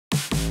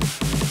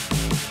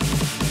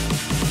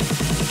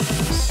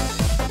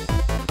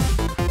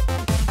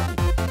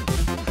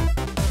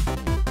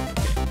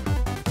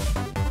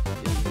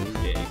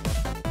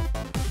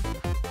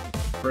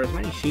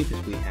many sheep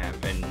as we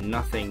have and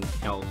nothing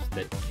else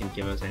that can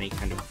give us any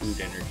kind of food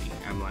energy.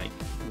 I'm like,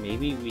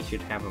 maybe we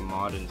should have a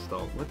mod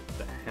installed. What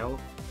the hell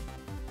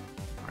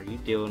are you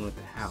doing with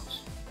the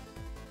house?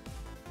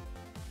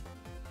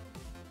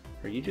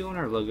 Are you doing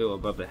our logo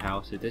above the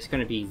house? Is this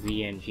going to be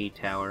ZNG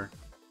Tower?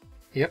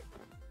 Yep.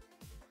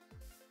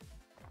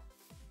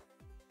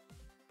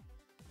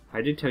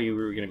 I did tell you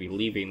we were going to be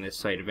leaving this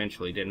site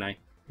eventually, didn't I?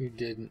 You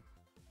didn't.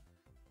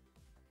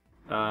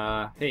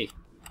 Hey.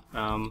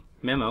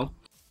 Memo.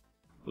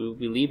 We will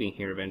be leaving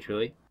here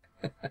eventually.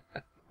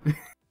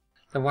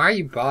 Then why are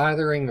you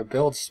bothering to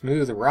build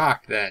smooth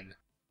rock then?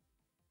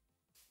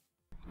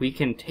 We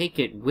can take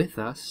it with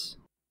us.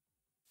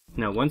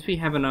 No, once we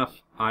have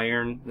enough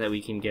iron that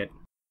we can get,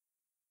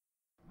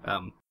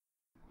 well,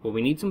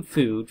 we need some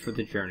food for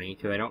the journey,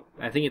 because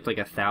I think it's like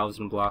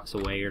 1,000 blocks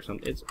away or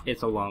something.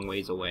 It's a long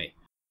ways away.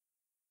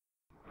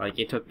 Like,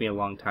 it took me a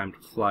long time to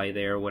fly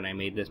there when I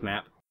made this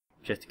map,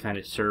 just to kind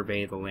of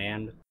survey the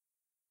land.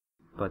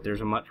 But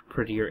there's a much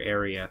prettier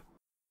area,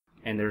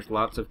 and there's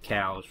lots of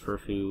cows for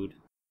food.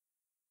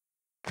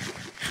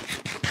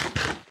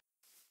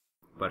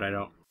 But I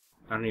don't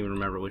even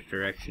remember which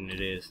direction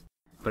it is.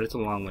 But it's a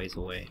long ways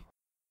away.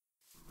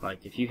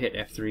 Like, if you hit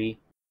F3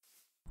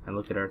 and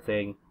look at our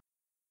thing,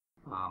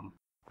 I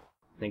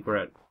think we're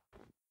at,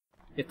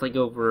 it's like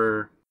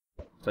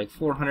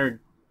 400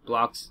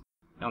 blocks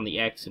on the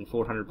X and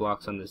 400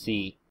 blocks on the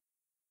Z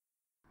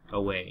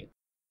away.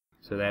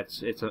 So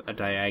it's a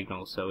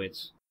diagonal, so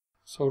it's...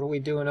 So what are we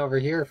doing over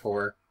here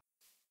for?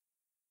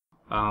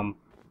 I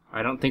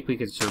don't think we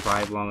could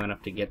survive long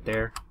enough to get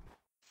there.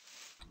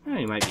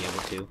 You might be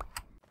able to.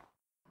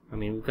 I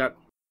mean, we've got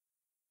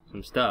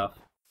some stuff.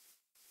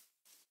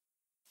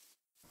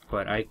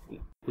 But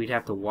we'd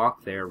have to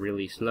walk there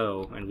really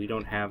slow, and we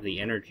don't have the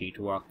energy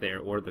to walk there,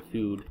 or the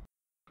food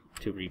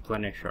to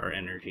replenish our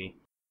energy.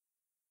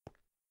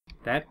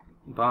 That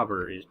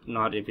bobber is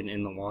not even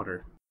in the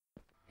water.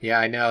 Yeah,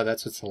 I know.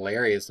 That's what's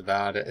hilarious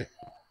about it.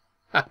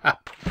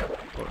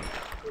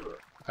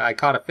 I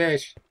caught a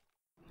fish.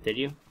 Did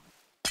you?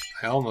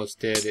 I almost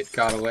did. It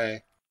got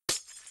away.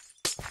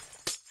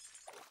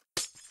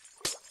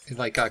 It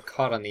like got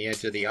caught on the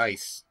edge of the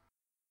ice.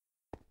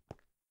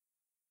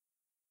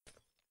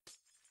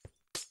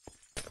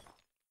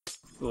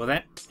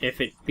 Well, if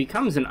it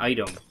becomes an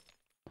item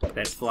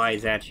that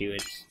flies at you,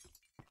 it's...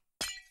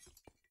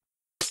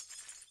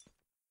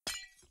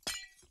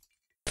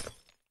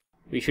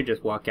 We should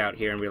just walk out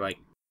here and be like,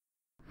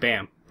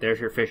 bam, there's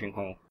your fishing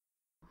hole.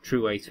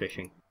 True ice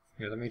fishing.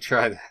 Here, let me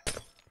try that.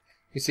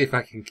 Let me see if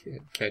I can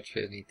catch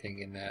anything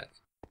in that.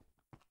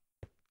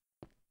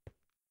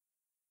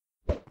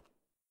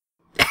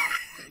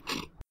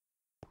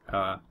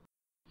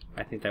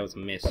 I think that was a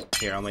miss.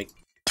 Here, I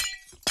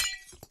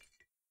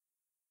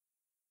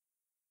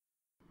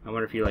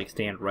wonder if you, like,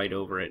 stand right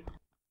over it.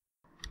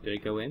 Did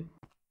it go in?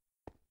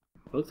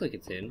 Looks like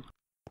it's in.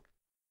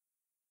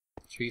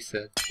 She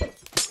said.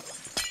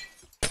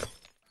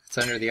 It's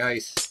under the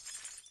ice.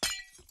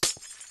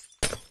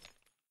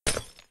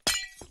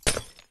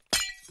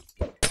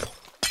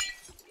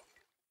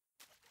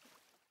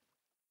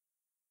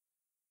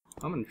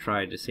 I'm gonna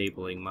try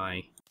disabling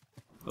my...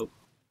 Oh.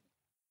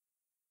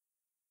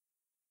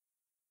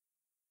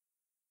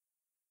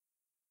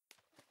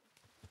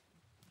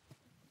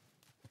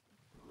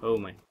 Oh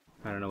my.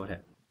 I don't know what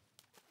happened.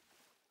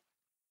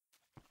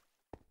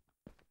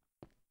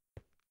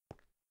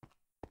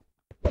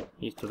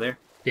 You still there?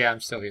 Yeah, I'm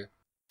still here.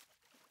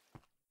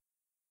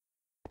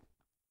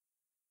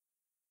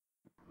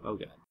 Oh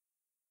god.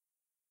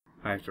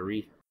 I have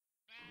to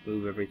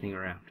move everything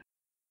around.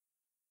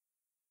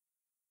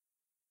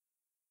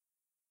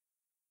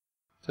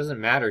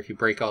 Doesn't matter if you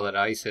break all that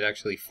ice, it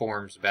actually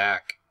forms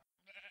back.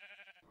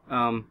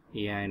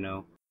 Yeah, I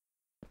know.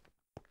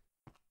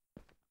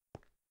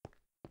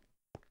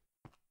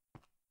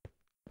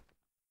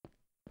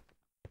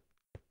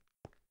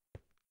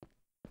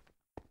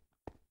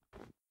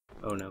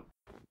 Oh no.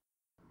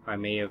 I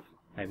may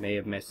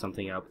have messed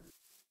something up.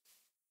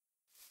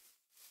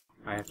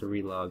 I have to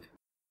relog.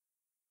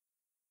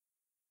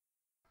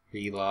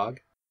 Relog?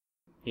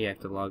 You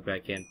have to log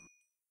back in.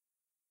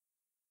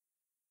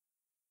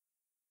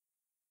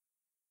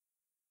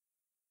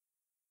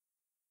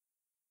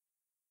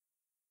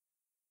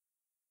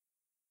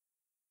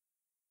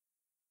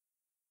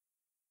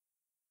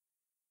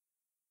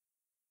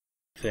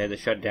 So I had to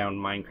shut down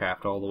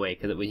Minecraft all the way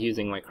because it was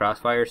using my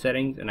crossfire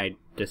settings, and I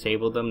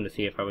disabled them to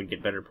see if I would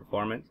get better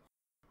performance.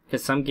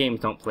 Because some games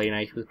don't play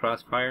nice with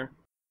crossfire.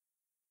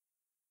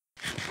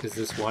 Is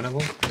this one of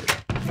them?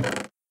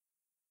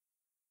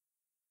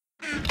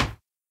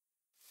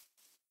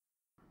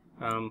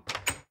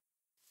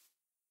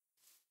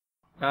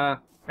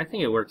 I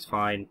think it works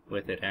fine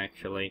with it,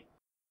 actually.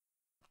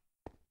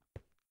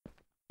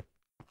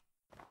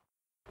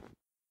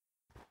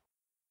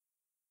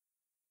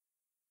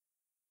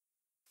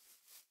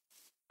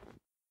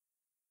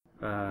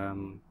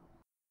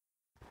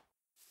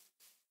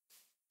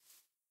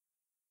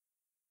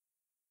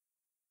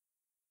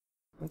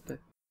 What the?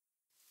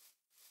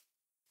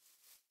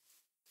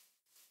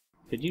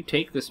 Did you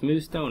take the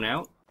smooth stone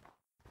out?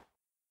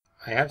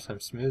 I have some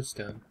smooth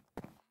stone.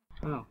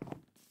 Oh.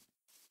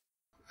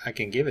 I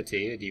can give it to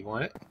you. Do you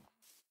want it?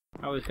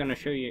 I was gonna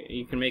show you,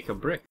 you can make a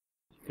brick.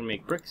 You can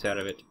make bricks out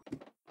of it.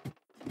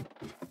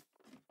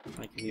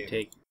 Like if you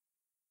take,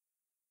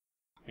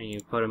 and you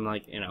put them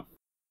like in a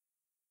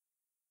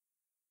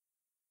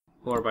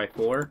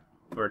 4x4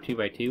 or a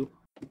 2x2.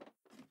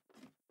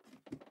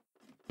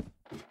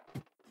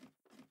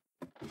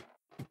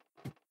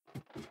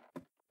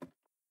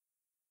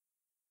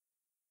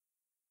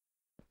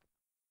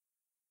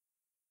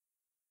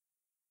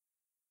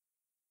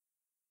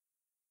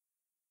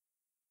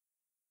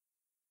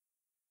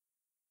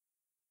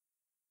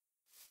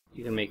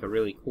 You can make a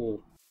really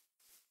cool...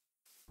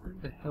 Where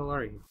the hell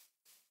are you?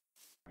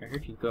 I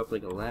heard you go up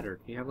like a ladder.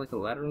 Do you have like a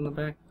ladder on the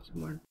back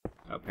somewhere?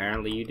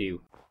 Apparently you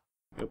do.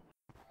 Nope.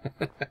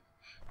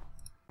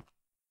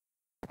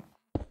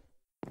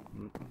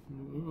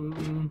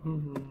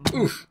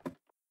 Oof!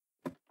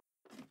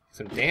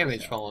 Some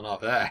damage falling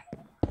off that.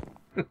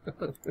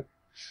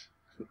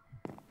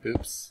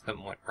 Oops,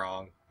 something went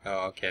wrong.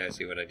 Oh, okay, I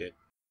see what I did.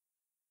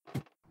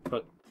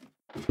 Look.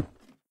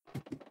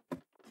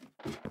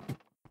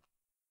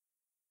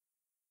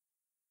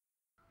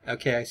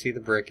 Okay, I see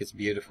the brick. It's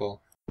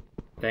beautiful.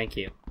 Thank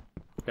you.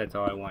 That's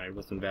all I wanted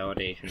was some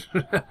validation.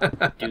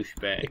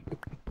 Douchebag.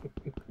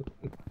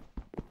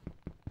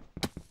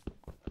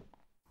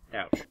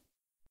 Ouch.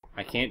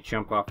 I can't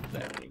jump off of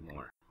that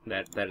anymore.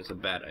 That is a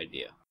bad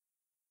idea.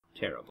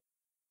 Terrible.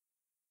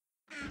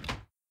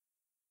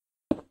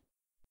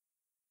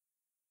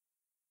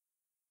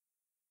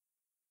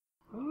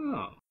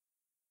 Oh.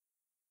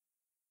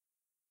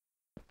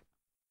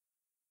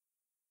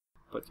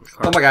 Put some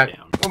Oh my god!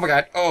 down. Oh my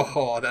god!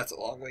 Oh, that's a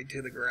long way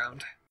to the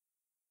ground.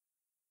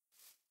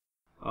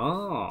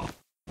 Oh.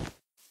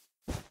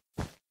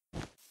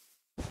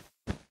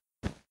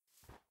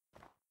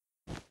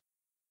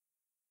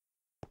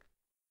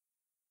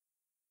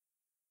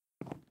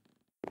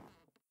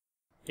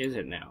 Is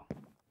it now?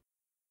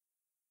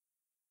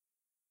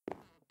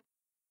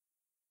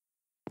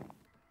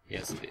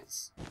 Yes, it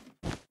is.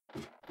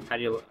 How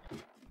do you...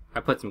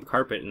 I put some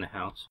carpet in the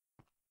house.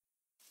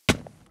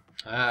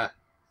 Ah,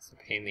 it's a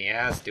pain in the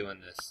ass doing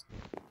this.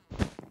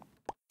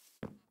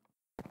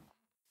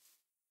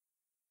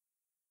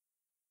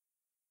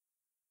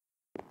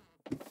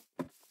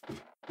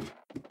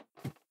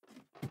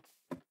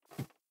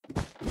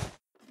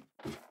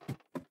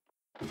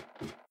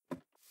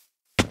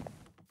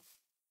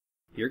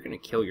 You're gonna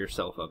kill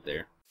yourself up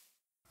there.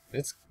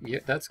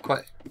 That's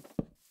quite...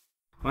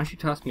 Why don't you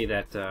toss me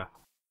that,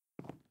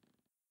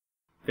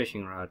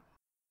 fishing rod?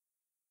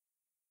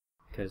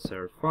 Because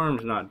our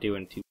farm's not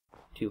doing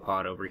too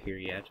hot over here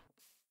yet.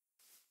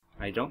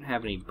 I don't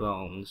have any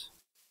bones.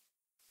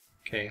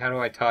 Okay, how do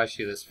I toss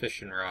you this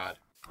fishing rod?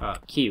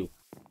 Q.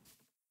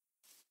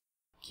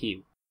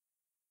 Q.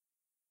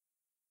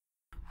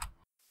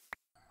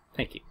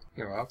 Thank you.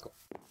 You're welcome.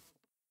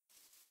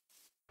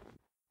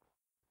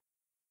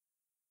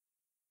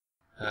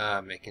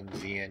 Making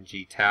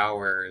ZNG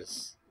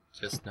towers.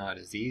 Just not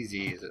as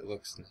easy as it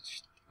looks in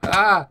the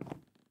Ah!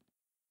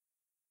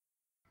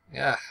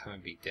 Yeah, I'm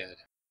gonna be dead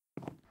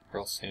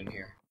real soon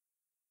here.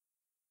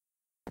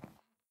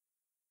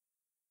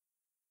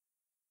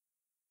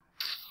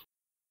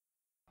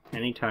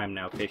 Anytime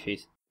now,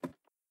 fishies.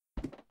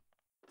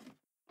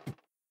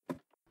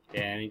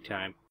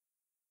 Anytime.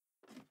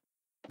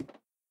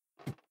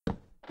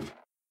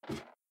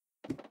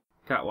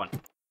 Got one.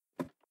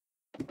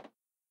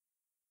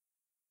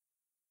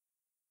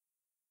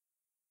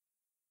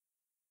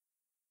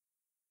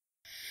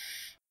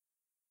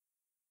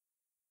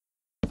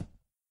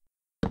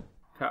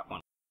 Caught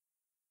one.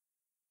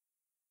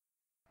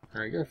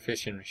 Alright, you're a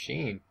fishing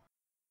machine.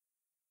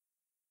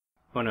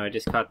 Oh no, I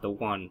just caught the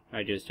one.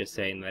 I was just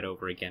saying that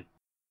over again.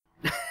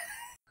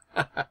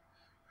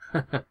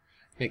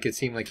 Make it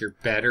seem like you're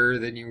better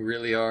than you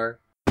really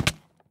are.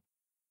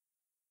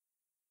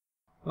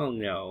 Well,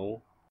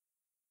 no.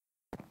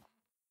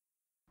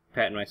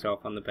 Patting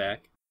myself on the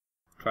back.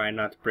 Trying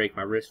not to break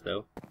my wrist,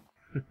 though.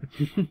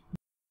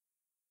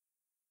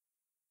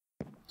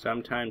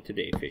 Sometime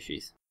today,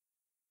 fishies.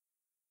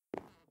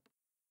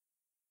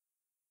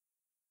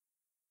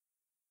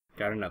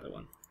 Got another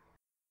one.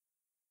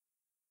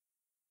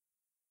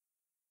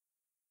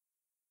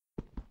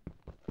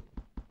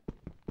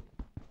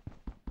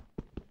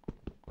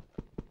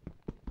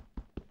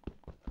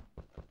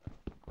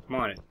 Come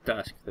on, it's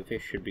dusk. The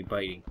fish should be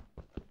biting.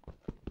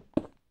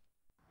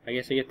 I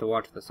guess I get to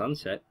watch the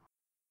sunset.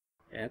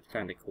 Yeah, that's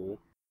kinda cool.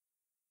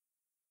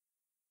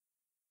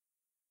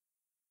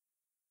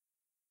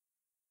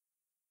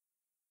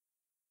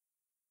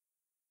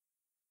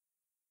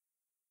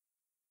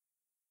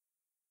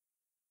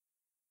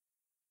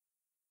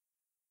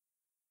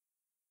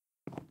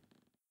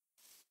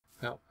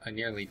 Well, I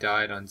nearly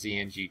died on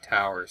ZNG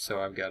Tower,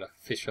 so I've got to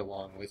fish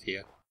along with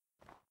you.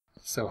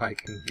 So I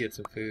can get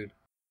some food.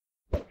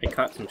 I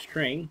caught some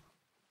string.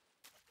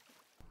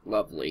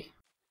 Lovely.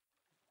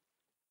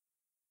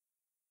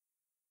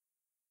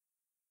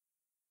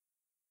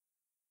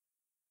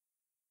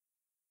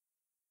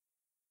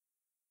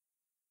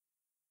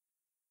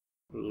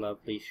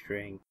 Lovely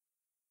string.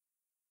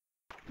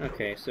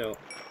 Okay, so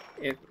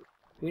if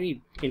we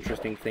need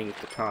interesting things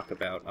to talk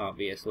about,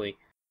 obviously.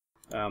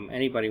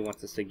 Anybody wants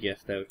to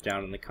suggest those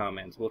down in the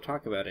comments. We'll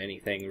talk about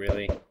anything,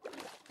 really,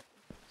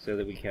 so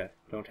that we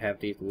don't have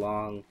these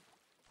long,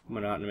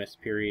 monotonous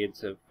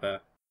periods of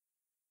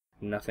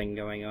nothing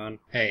going on.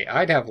 Hey,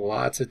 I'd have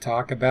lots to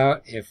talk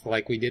about if,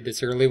 like we did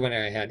this early when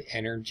I had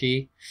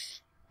energy.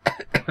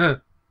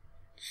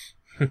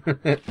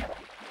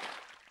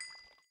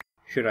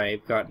 Should I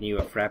have gotten you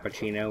a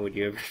Frappuccino? Would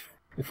you have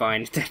been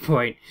fine at that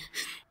point?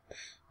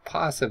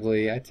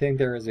 Possibly. I think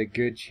there is a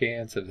good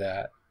chance of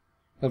that.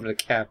 A little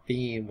bit of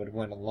caffeine would have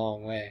went a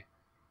long way.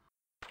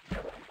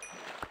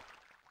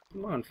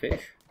 Come on,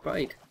 fish.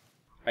 Bite.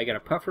 I got a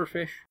puffer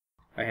fish.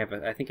 I have,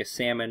 I think, a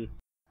salmon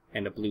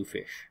and a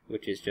bluefish,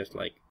 which is just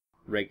like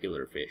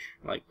regular fish.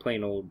 Like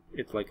plain old,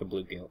 it's like a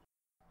bluegill.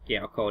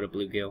 Yeah, I'll call it a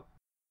bluegill.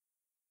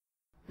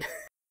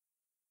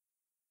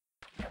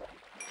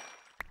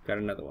 Got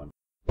another one.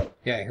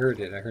 Yeah, I heard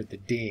it. I heard the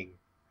ding.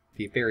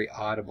 The very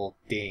audible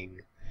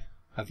ding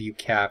of you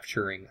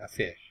capturing a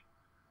fish.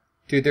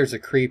 Dude, there's a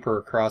creeper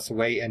across the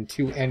way and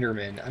 2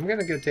 endermen. I'm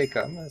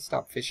gonna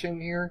stop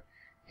fishing here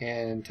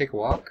and take a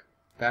walk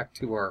back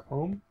to our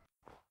home.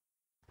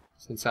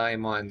 Since I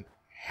am on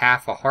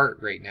half a heart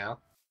right now.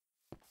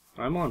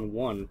 I'm on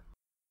 1.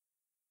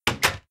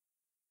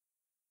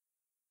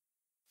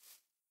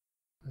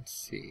 Let's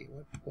see,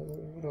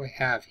 what do I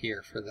have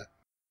here for the...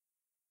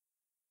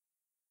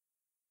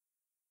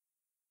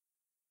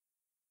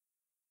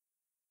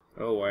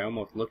 Oh, I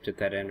almost looked at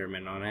that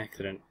enderman on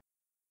accident.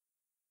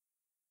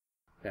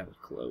 That was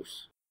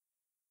close.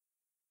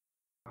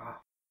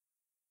 Ah,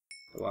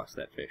 I lost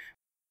that fish.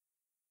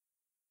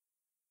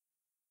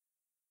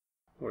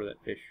 Where's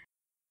that fish?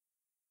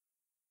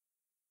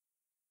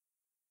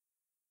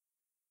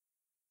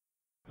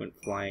 Went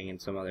flying in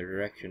some other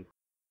direction.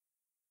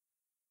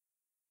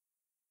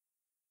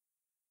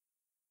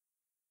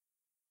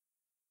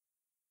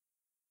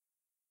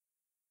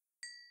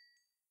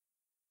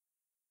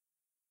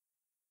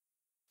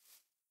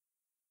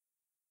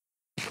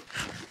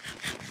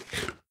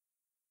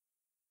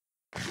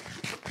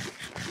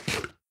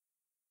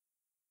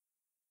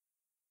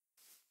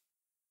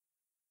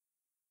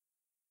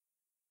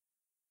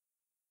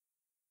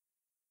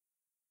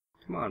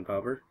 Come on,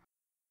 Bobber.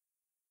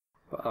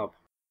 Bob.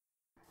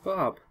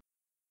 Bob.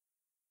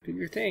 Do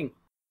your thing.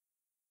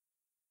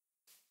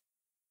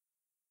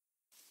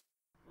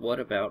 What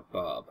about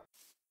Bob?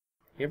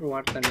 You ever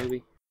watch that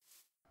movie?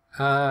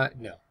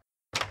 No.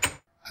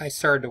 I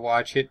started to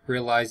watch it,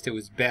 realized it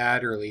was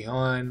bad early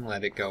on,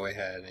 let it go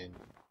ahead, and...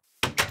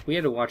 We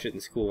had to watch it in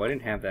school. I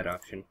didn't have that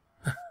option.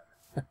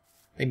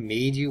 They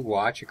made you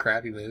watch a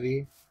crappy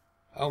movie?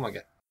 Oh my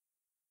god.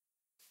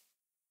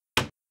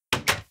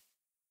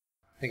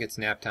 I think it's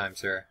nap time,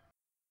 sir.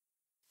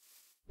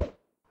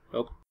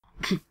 Oh.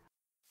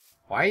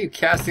 Why are you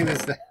casting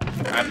this thing?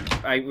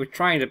 I was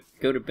trying to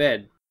go to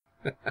bed.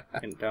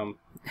 And,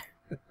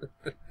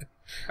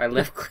 I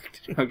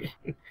left-clicked. Okay.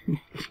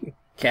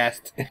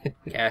 Cast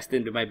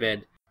into my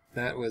bed.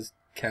 That was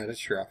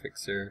catastrophic,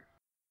 sir.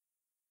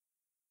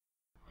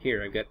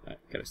 Here, I've got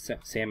a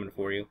salmon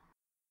for you.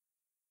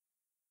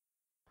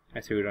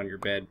 I threw it on your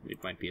bed.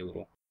 It might be a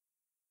little...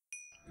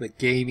 Like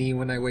gamey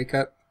when I wake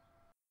up?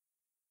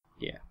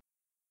 Yeah.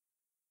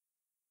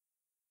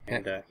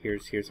 And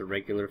here's a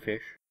regular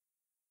fish.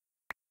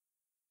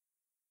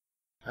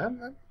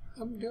 I'm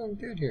doing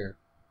good here.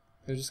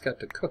 I just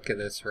got to cook of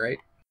this, right?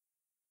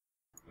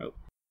 Oh.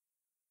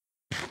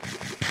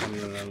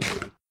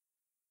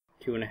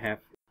 2.5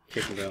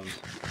 chicken bones.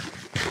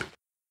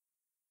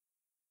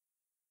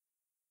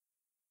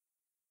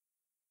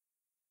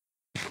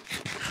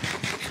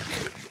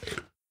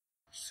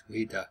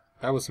 Sweet.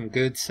 That was some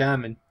good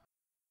salmon.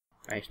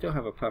 I still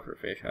have a puffer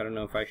fish. I don't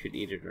know if I should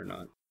eat it or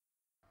not.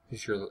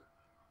 Is your...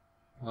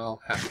 Well,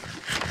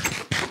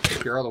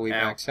 if you're all the way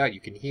maxed out,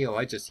 you can heal.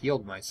 I just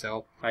healed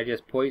myself. I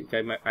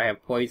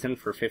have poison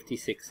for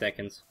 56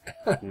 seconds.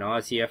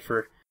 Nausea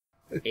for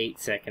 8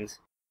 seconds.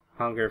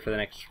 Hunger for the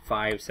next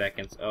 5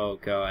 seconds. Oh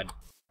god.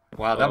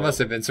 Wow, that must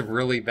have been some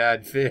really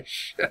bad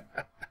fish.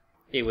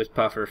 It was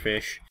puffer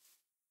fish.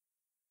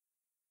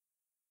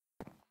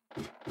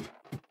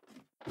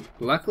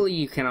 Luckily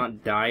you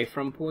cannot die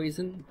from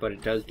poison, but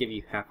it does give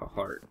you half a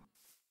heart.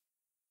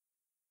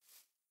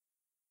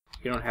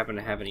 You don't happen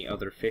to have any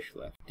other fish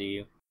left, do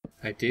you?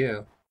 I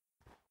do.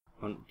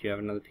 Do you have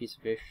another piece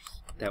of fish?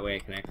 That way I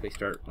can actually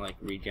start, like,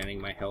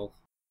 regenning my health.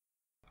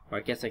 Well,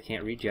 I guess I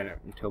can't regen it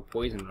until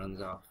poison runs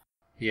off.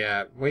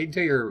 Yeah, wait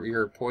until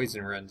your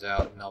poison runs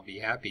out, and I'll be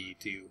happy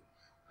to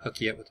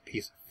hook you up with a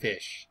piece of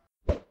fish.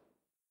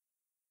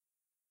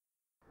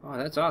 Oh,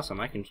 that's awesome.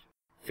 I can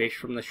fish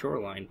from the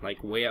shoreline,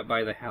 like, way up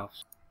by the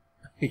house.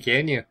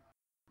 Can you?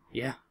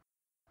 Yeah.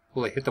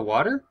 Will it hit the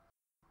water?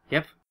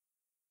 Yep.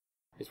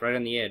 It's right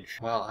on the edge.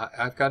 Well,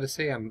 I've got to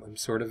say, I'm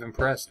sort of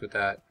impressed with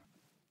that.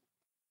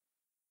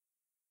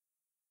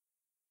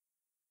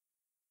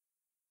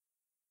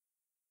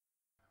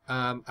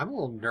 I'm a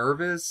little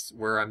nervous.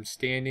 Where I'm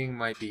standing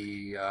might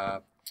be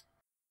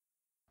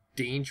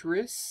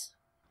dangerous?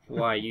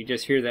 Why? You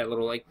just hear that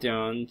little, like,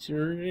 dun,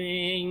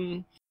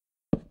 ding.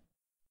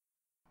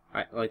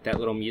 I like that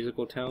little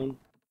musical tone.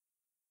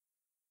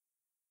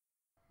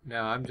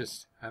 No,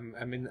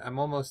 I'm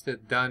almost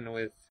done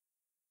with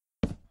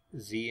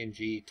Z and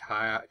G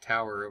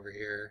tower over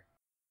here.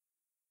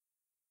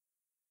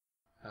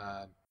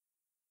 I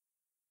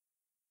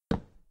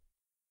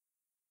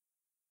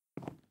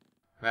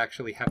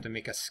actually have to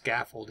make a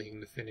scaffolding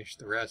to finish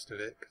the rest of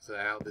it because of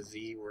how the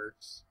Z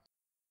works.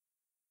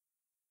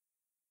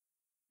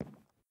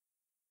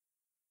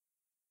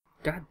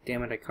 God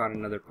damn it, I caught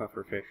another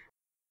puffer fish.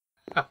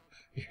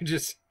 You're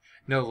just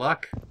no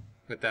luck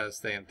with those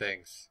damn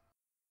things.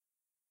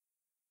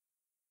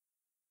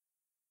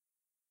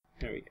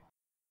 There we go.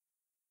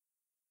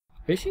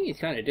 Fishing is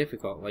kind of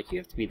difficult. Like, you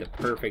have to be the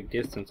perfect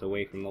distance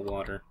away from the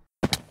water.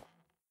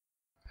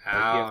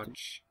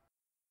 Ouch.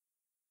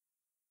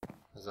 That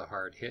was a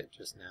hard hit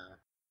just now.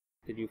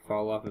 Did you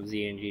fall off of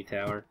ZNG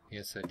Tower?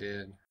 Yes, I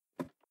did.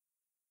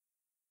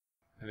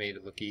 I made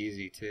it look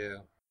easy, too.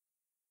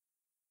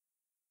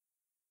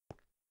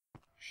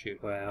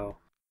 Shoot. Wow.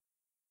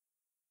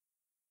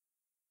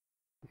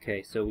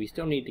 Okay, so we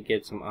still need to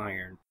get some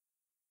iron.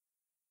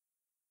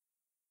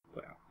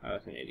 Wow, I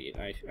was an idiot.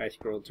 I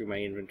scrolled through my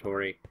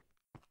inventory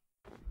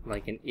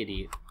like an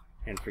idiot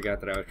and forgot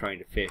that I was trying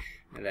to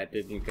fish, and that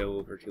didn't go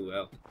over too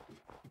well.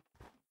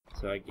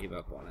 So I gave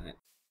up on it.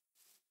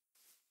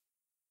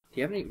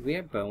 Do you have any? Do we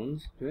have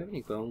bones? Do we have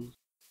any bones?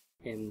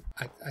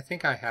 I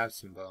think I have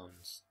some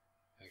bones,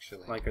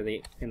 actually. Like, are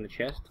they in the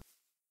chest?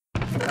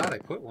 I thought I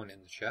put one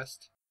in the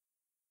chest.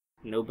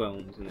 No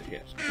bones in the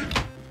chest.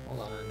 Hold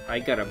on. I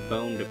got a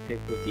bone to pick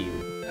with you.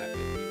 I bet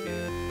you do.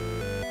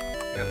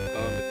 I got a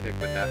bone to pick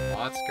with that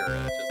monster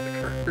that just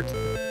occurred.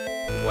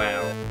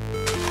 Wow.